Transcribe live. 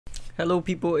Hello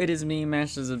people, it is me,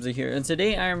 SynapseX here, and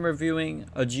today I am reviewing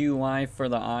a GUI for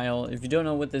the Isle. If you don't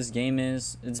know what this game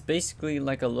is, it's basically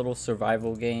like a little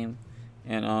survival game.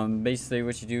 And basically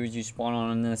what you do is you spawn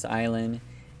on this island,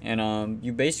 and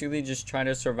you basically just try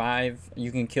to survive.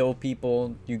 You can kill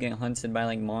people, you get hunted by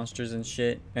like monsters and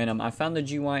shit. And I found the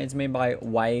GUI, it's made by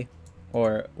We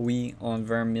on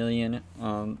Vermilion.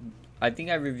 I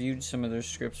think I reviewed some of their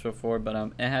scripts before, but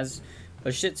it has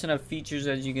a shit ton of features,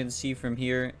 as you can see from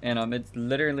here, and it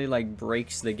literally like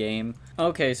breaks the game.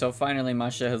 Okay, so finally my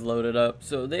shit has loaded up.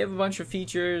 So they have a bunch of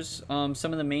features.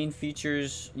 Some of the main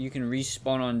features: you can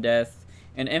respawn on death.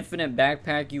 An infinite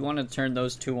backpack, you want to turn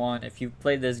those two on. If you've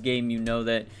played this game, you know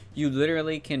that you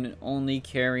literally can only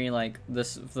carry like the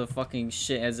fucking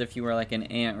shit as if you were like an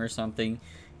ant or something.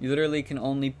 You literally can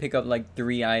only pick up like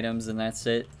 3 items and that's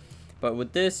it. But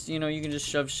with this, you know, you can just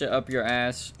shove shit up your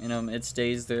ass, and it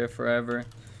stays there forever.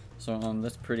 So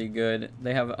that's pretty good.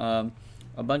 They have a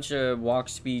bunch of walk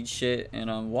speed shit,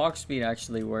 and walk speed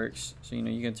actually works. So you know,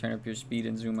 you can turn up your speed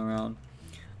and zoom around.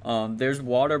 There's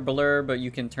water blur, but you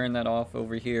can turn that off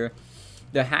over here.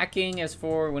 The hacking is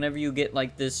for whenever you get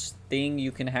like this thing,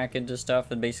 you can hack into stuff,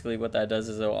 and basically what that does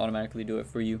is it'll automatically do it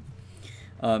for you.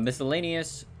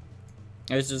 Miscellaneous.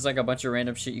 There's just like a bunch of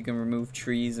random shit. You can remove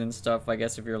trees and stuff, I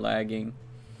guess, if you're lagging.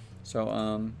 So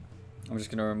I'm just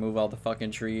gonna remove all the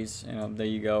fucking trees, and there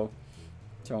you go.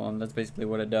 So that's basically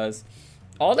what it does.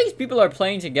 All these people are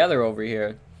playing together over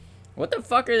here. What the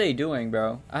fuck are they doing,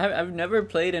 bro? I've never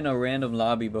played in a random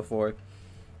lobby before.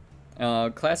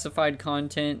 Classified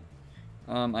content.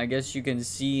 I guess you can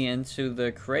see into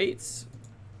the crates,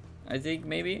 I think,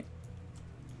 maybe.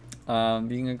 You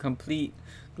can complete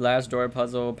glass door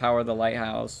puzzle, power the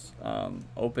lighthouse,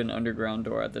 open underground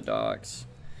door at the docks,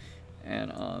 and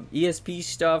ESP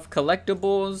stuff.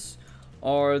 Collectibles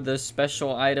are the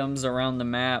special items around the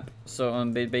map, so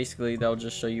basically they'll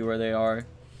just show you where they are.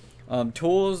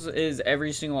 Tools is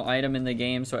every single item in the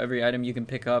game, so every item you can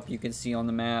pick up you can see on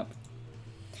the map.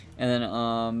 And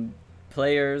then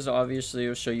players, obviously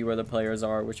will show you where the players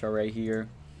are, which are right here.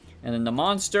 And then the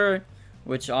monster,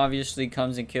 which obviously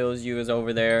comes and kills you, is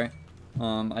over there.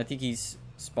 I think he's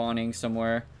spawning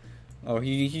somewhere. Oh,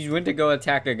 he went to go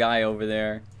attack a guy over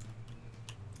there.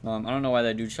 I don't know why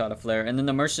that dude shot a flare. And then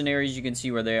the mercenaries, you can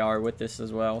see where they are with this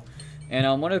as well.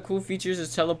 And one of the cool features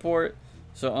is teleport.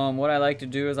 So what I like to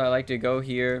do is I like to go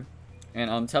here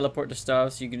and teleport to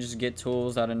stuff, so you can just get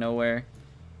tools out of nowhere.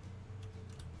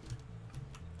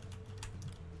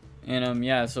 And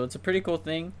yeah, so it's a pretty cool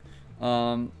thing.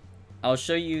 I'll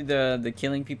show you the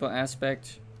killing people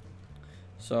aspect.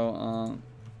 So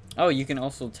oh, you can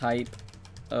also type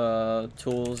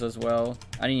tools as well.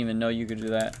 I didn't even know you could do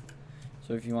that.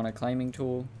 So if you want a climbing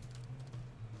tool,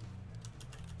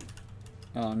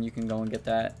 you can go and get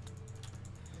that.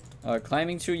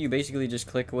 Climbing tool, you basically just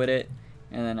click with it,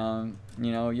 and then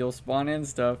you know, you'll spawn in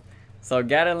stuff. So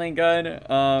Gatling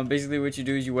gun, basically what you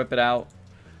do is you whip it out,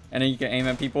 and then you can aim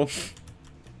at people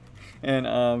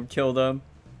and kill them.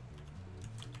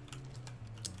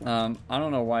 I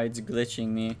don't know why it's glitching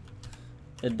me.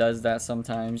 It does that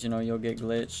sometimes, you know, you'll get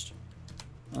glitched.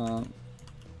 I'm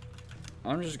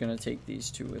just gonna take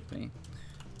these 2 with me.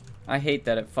 I hate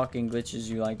that it fucking glitches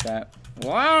you like that.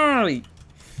 Why?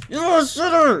 You're a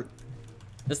shitter!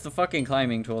 It's the fucking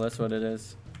climbing tool, that's what it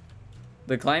is.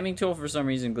 The climbing tool for some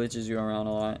reason glitches you around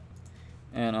a lot.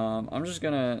 And I'm just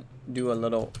gonna do a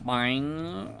little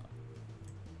mine.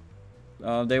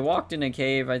 They walked in a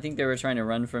cave. I think they were trying to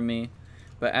run from me.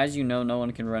 But as you know, no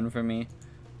one can run from me.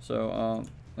 So,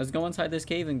 let's go inside this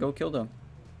cave and go kill them.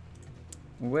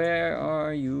 Where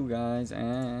are you guys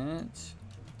at?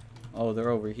 Oh,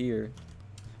 they're over here.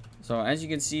 So, as you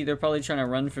can see, they're probably trying to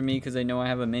run from me because they know I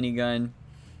have a minigun.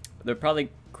 They're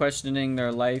probably questioning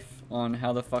their life on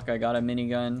how the fuck I got a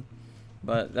minigun.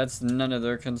 But that's none of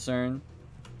their concern.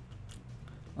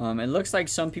 It looks like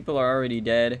some people are already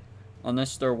dead.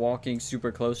 Unless they're walking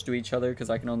super close to each other,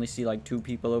 because I can only see like 2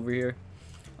 people over here.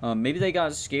 Maybe they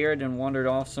got scared and wandered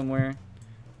off somewhere.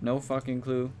 No fucking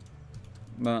clue.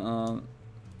 But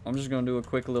I'm just gonna do a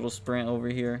quick little sprint over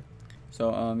here.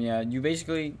 So yeah, you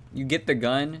basically, you get the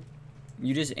gun,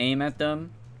 you just aim at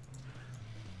them,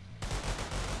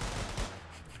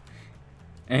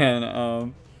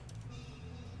 and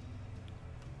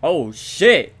oh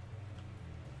shit,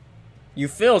 you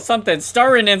feel something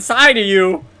stirring inside of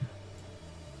you.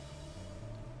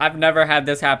 I've never had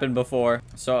this happen before.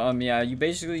 So yeah, you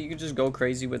can just go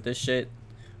crazy with this shit.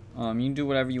 You can do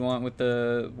whatever you want with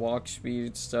the walk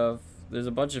speed stuff. There's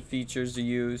a bunch of features to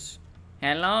use.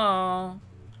 Hello,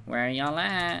 where are y'all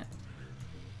at?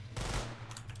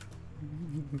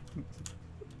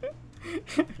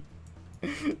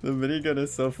 The minigun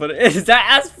is so funny. Is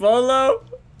that Asfolo?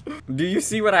 Do you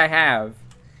see what I have?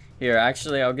 Here,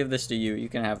 actually, I'll give this to you. You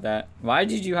can have that. Why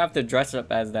did you have to dress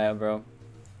up as that, bro?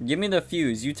 Give me the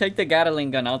fuse. You take the Gatling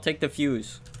gun. I'll take the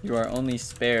fuse. You are only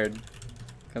spared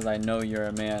because I know you're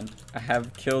a man. I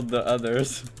have killed the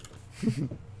others.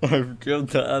 I've killed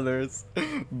the others.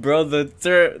 Bro, the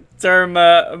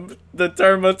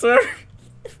Terminator.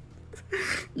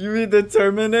 You mean the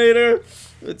Terminator?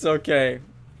 It's okay.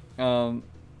 Don't,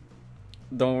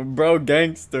 bro,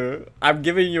 gangster. I'm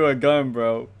giving you a gun,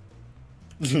 bro.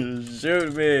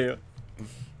 Shoot me.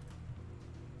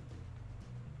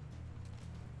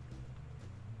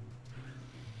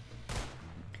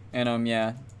 And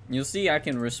yeah, you'll see I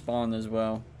can respawn as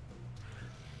well.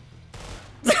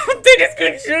 They just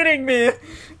keep shooting me.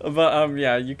 But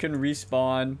yeah, you can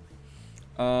respawn.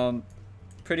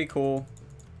 Pretty cool.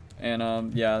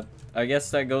 And yeah, I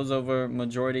guess that goes over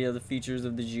majority of the features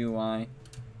of the GUI.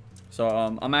 So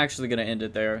I'm actually gonna end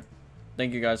it there.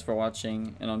 Thank you guys for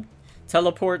watching. And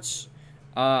teleports.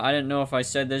 I didn't know if I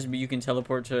said this, but you can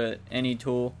teleport to any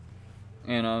tool,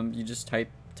 and you just type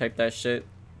that shit.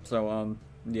 So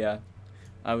yeah,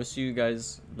 I will see you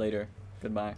guys later. Goodbye.